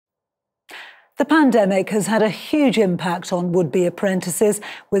The pandemic has had a huge impact on would-be apprentices,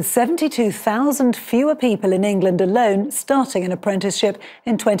 with 72,000 fewer people in England alone starting an apprenticeship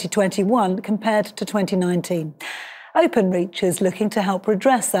in 2021 compared to 2019. Openreach is looking to help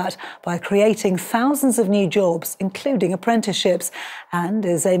redress that by creating thousands of new jobs, including apprenticeships, and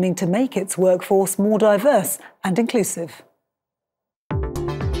is aiming to make its workforce more diverse and inclusive.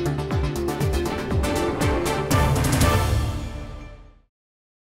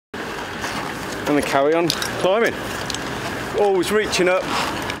 And then carry on climbing, always reaching up.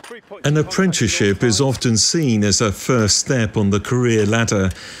 An apprenticeship is often seen as a first step on the career ladder,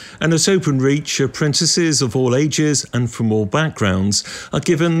 and at Openreach, apprentices of all ages and from all backgrounds are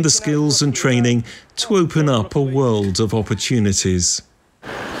given the skills and training to open up a world of opportunities.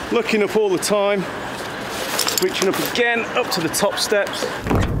 Looking up all the time, reaching up again, up to the top steps.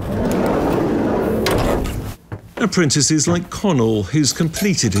 Apprentices like Connell, who's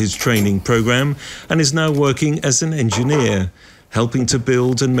completed his training programme and is now working as an engineer, helping to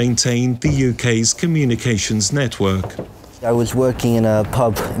build and maintain the UK's communications network. I was working in a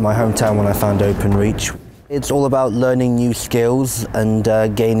pub in my hometown when I found Openreach. It's all about learning new skills and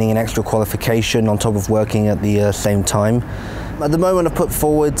gaining an extra qualification on top of working at the same time. At the moment I've put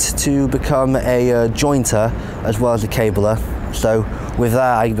forward to become a jointer as well as a cabler. So with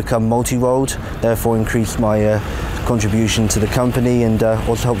that I become multi-rolled, therefore increase my contribution to the company and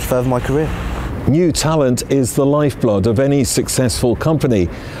also helps further my career. New talent is the lifeblood of any successful company,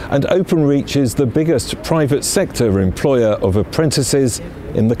 and Openreach is the biggest private sector employer of apprentices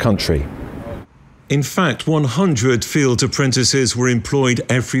in the country. In fact, 100 field apprentices were employed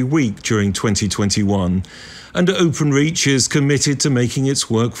every week during 2021, and Openreach is committed to making its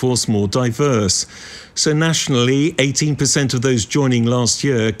workforce more diverse. So nationally, 18% of those joining last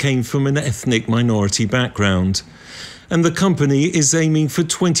year came from an ethnic minority background. And the company is aiming for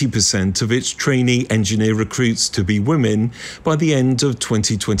 20% of its trainee engineer recruits to be women by the end of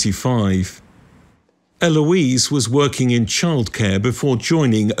 2025. Eloise was working in childcare before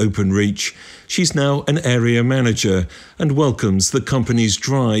joining Openreach. She's now an area manager and welcomes the company's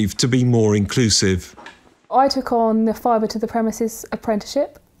drive to be more inclusive. I took on the Fibre to the Premises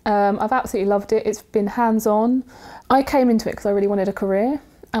apprenticeship. I've absolutely loved it. It's been hands-on. I came into it because I really wanted a career,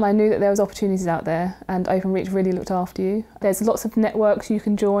 and I knew that there was opportunities out there, and Openreach really looked after you. There's lots of networks you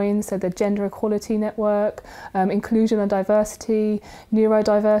can join, so the Gender Equality Network, Inclusion and Diversity,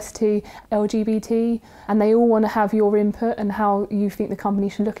 Neurodiversity, LGBT, and they all want to have your input and how you think the company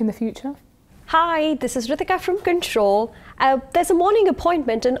should look in the future. Hi, this is Ritika from Control. There's a morning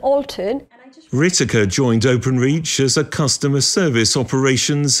appointment in Alton. Ritika joined Openreach as a customer service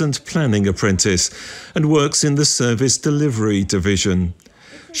operations and planning apprentice and works in the service delivery division.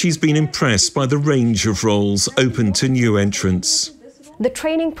 She's been impressed by the range of roles open to new entrants. The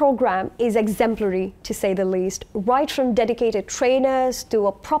training program is exemplary, to say the least, right from dedicated trainers to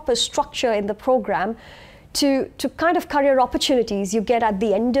a proper structure in the program to kind of career opportunities you get at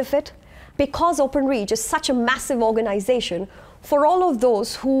the end of it. Because Openreach is such a massive organization, for all of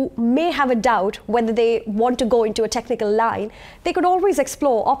those who may have a doubt whether they want to go into a technical line, they could always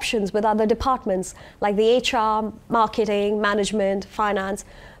explore options with other departments like the HR, marketing, management, finance,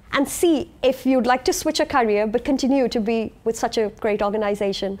 and see if you'd like to switch a career but continue to be with such a great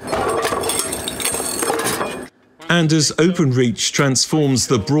organization. And as Openreach transforms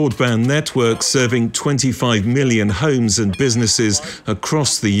the broadband network serving 25 million homes and businesses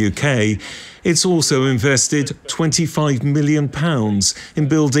across the UK, it's also invested £25 million in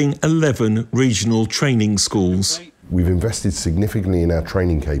building 11 regional training schools. We've invested significantly in our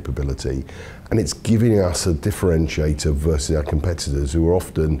training capability, and it's giving us a differentiator versus our competitors who are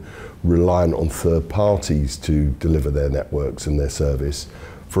often reliant on third parties to deliver their networks and their service.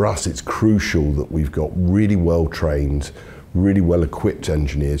 For us, it's crucial that we've got really well-trained, really well-equipped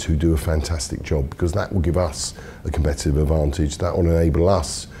engineers who do a fantastic job, because that will give us a competitive advantage. That will enable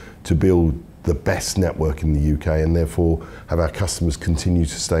us to build the best network in the UK and therefore have our customers continue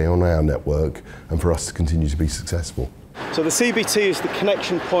to stay on our network and for us to continue to be successful. So the CBT is the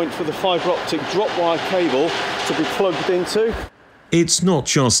connection point for the fibre optic drop wire cable to be plugged into. It's not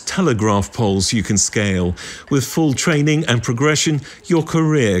just telegraph poles you can scale. With full training and progression, your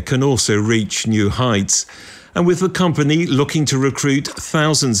career can also reach new heights. And with the company looking to recruit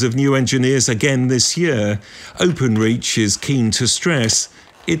thousands of new engineers again this year, Openreach is keen to stress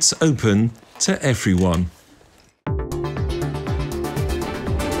it's open to everyone.